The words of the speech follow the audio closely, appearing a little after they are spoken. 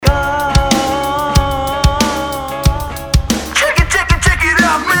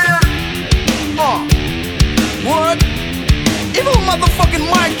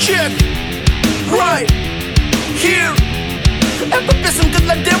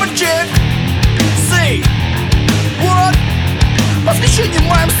посвящение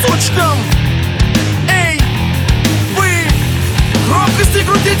моим сучкам. Эй, вы громкости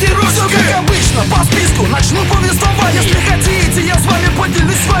крутите ручкой. Все как обычно, по списку начну повествование. Если хотите, я с вами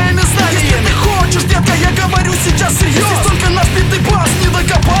поделюсь своими знаниями. Если ты хочешь, детка, я говорю сейчас серьезно. Здесь только наш битый бас, не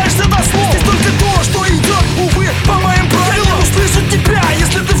докопаешься до слов. Здесь только то, что идет, увы, по моим правилам. Я не услышу тебя,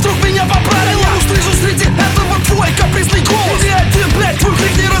 если ты вдруг меня поправил. Я услышу среди этого твой капризный голос. Ни один, блядь, твой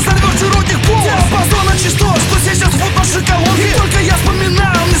крик не разорвет широких полос. Диапазон чисто, что сейчас вот наши колонки. И только я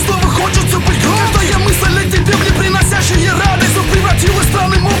вспоминаю, мне снова хочется быть громче. Каждая мысль о тебе, мне приносящая радость, но превратилась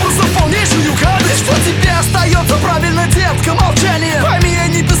странным образом в полнейшую гадость. Что тебе остается, правильно, детка, молчание. Пойми, я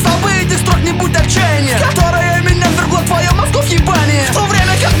не писал бы этих строк, не будь отчаяния, которая меня ввергла твоя мозгов ебание. В то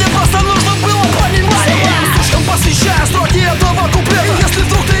время как мне просто нужно было понимание. Слишком посвящаю строки этого куплета. И если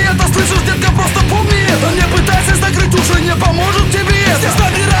вдруг ты это слышишь, детка, просто помни это. Не пытайся закрыть уши, не поможет тебе это. Здесь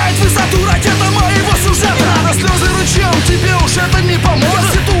набирает высоту ракета моего сюжета. Не надо слезы ручьем, тебе уж это не поможет.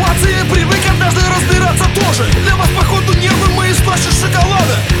 В ситуации привык однажды разбираться тоже. Для вас походу нервы мои слаще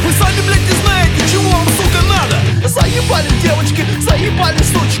шоколада. Вы сами, блядь, не знаете, чего вам, сука, надо. Заебали девочки, заебали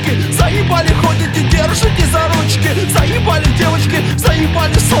сучки, заебали ходите, держите за ручки. Заебали девочки,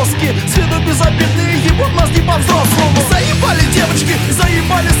 заебали соски, с виду безобидные ебут мозги по-взрослому. Заебали девочки,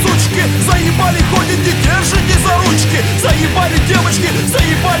 заебали сучки, заебали ходите, держите за ручки. Заебали девочки,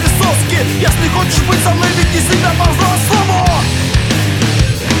 заебали соски, если хочешь быть со мной, веди себя по-взрослому.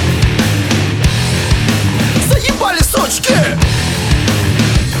 Заебали сучки.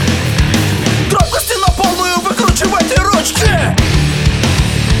 Громкости на полную выкручивайте ручки.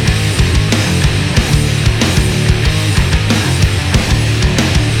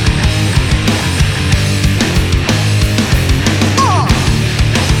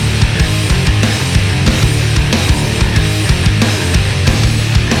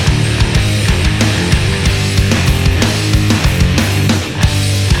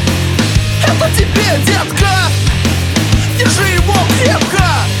 Это тебе, детка, держи его крепко.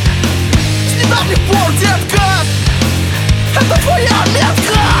 С недавних пор, детка, это твоя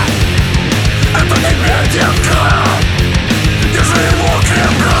метка. Это тебе, детка, держи его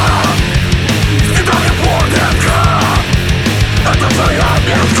крепко. С недавних пор, детка, это твоя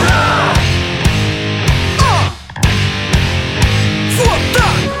метка. Вот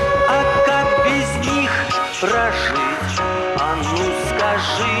так. А как без них прожить? А ну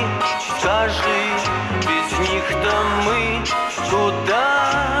скажи, скажи, без них-то мы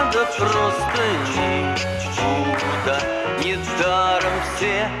куда, да просто никуда. Недаром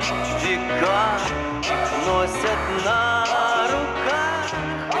все века носят на руках,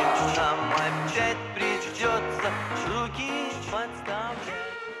 ведь нам опять придется руки подставлять.